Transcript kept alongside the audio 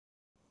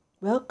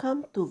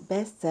Welcome to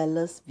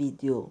Bestsellers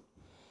video.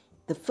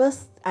 The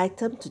first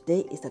item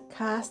today is a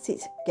car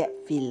seat gap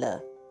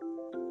filler.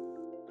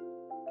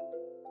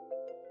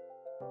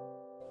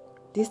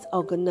 This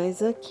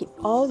organizer keeps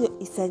all your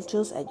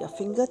essentials at your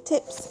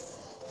fingertips,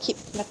 keep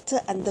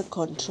clutter under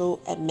control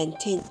and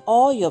maintain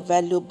all your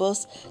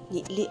valuables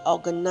neatly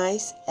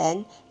organized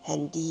and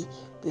handy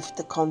with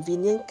the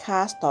convenient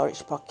car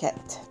storage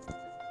pocket.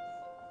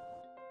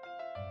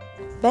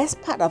 Best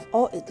part of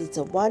all, it is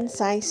a one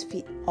size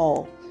fits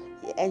all.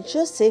 It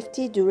ensures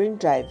safety during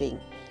driving.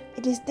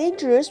 It is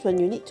dangerous when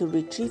you need to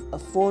retrieve a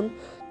phone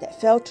that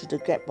fell through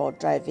the gap while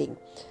driving.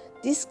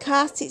 This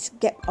car seat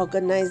gap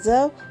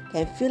organizer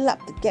can fill up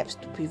the gaps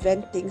to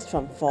prevent things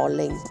from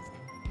falling.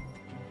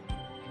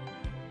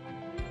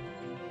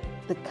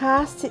 The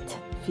car seat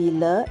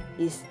filler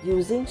is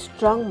using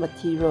strong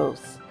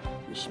materials,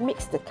 which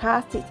makes the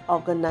car seat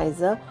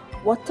organizer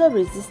water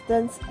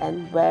resistant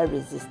and wear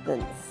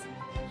resistant.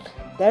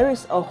 There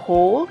is a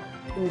hole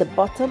in the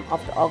bottom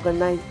of the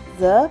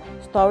organizer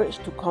storage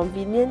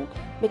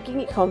making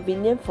it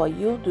convenient for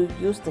you to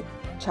use the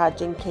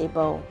charging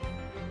cable.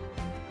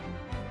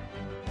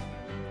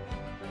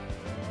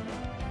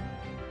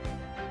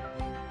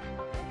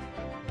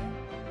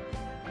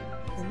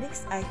 The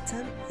next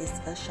item is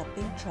a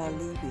shopping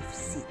trolley with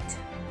seat.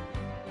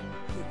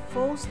 It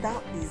folds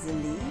down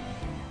easily.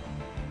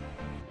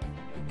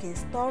 You can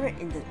store it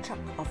in the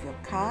trunk of your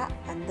car,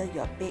 under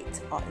your bed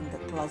or in the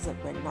closet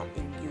when not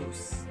in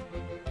use.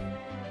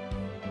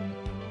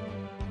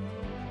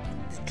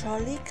 The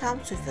trolley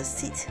comes with a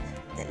seat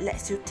that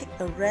lets you take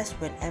a rest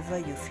whenever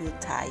you feel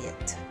tired.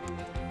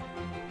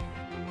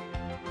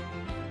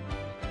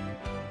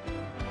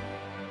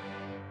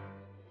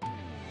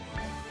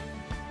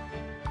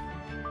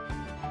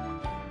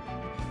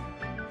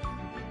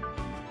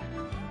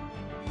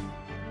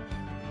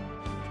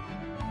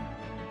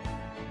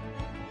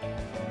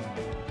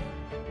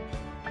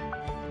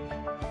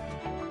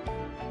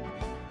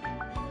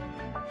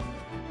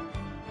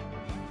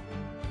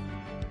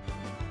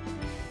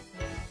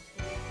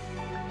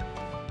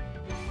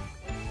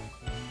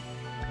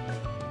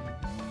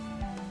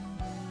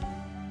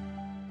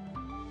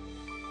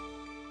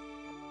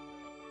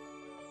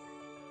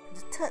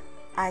 The third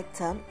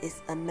item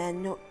is a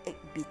manual egg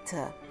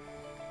beater.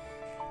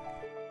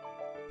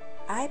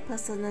 I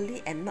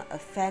personally am not a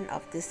fan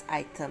of this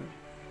item.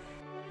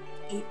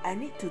 If I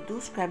need to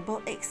do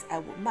scrambled eggs, I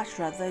would much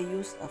rather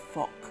use a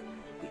fork,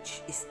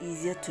 which is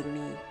easier to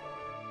me.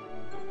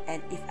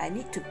 And if I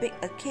need to bake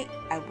a cake,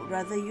 I would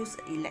rather use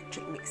an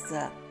electric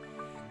mixer.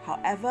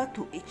 However,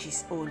 to each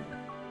his own.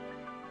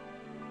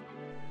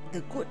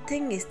 The good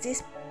thing is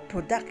this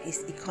product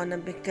is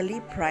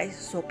economically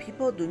priced, so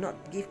people do not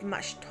give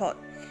much thought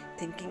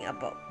thinking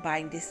about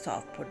buying this sort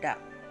of product.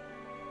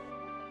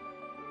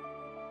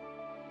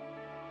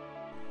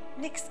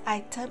 Next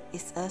item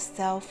is a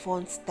cell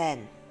phone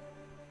stand.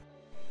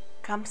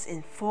 Comes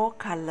in 4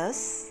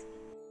 colors.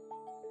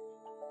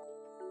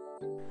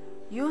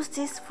 Use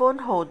this phone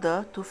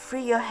holder to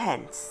free your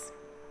hands.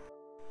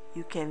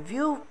 You can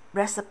view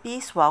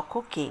recipes while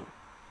cooking.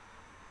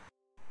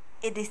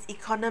 It is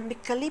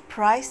economically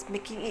priced,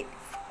 making it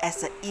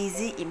as an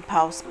easy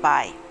impulse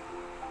buy.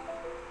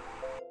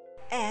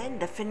 And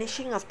the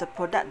finishing of the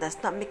product does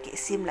not make it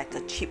seem like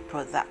a cheap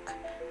product.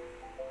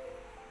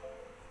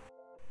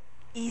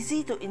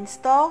 Easy to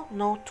install,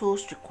 no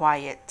tools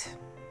required.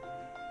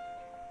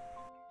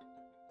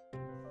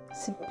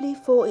 Simply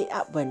fold it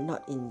up when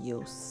not in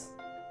use.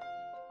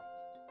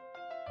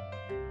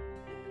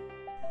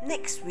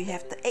 Next, we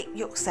have the egg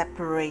yolk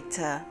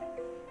separator.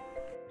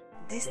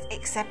 This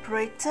egg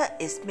separator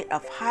is made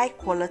of high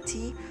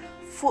quality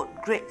food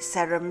grade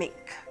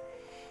ceramic.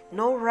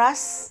 No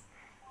rust,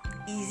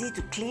 easy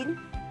to clean,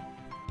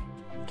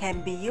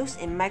 can be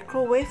used in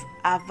microwave,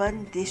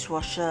 oven,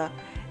 dishwasher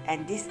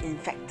and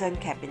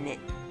disinfectant cabinet.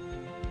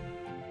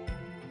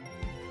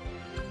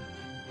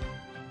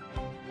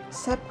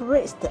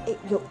 Separates the egg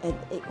yolk and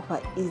egg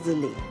white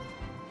easily.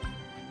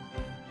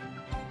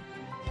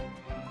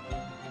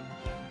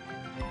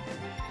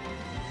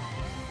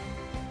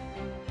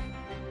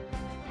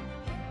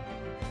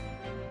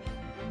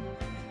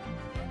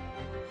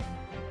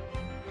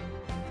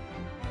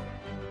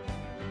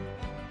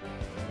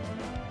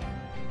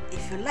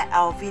 If you like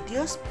our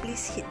videos,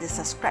 please hit the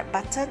subscribe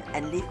button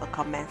and leave a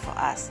comment for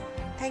us.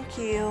 Thank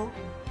you.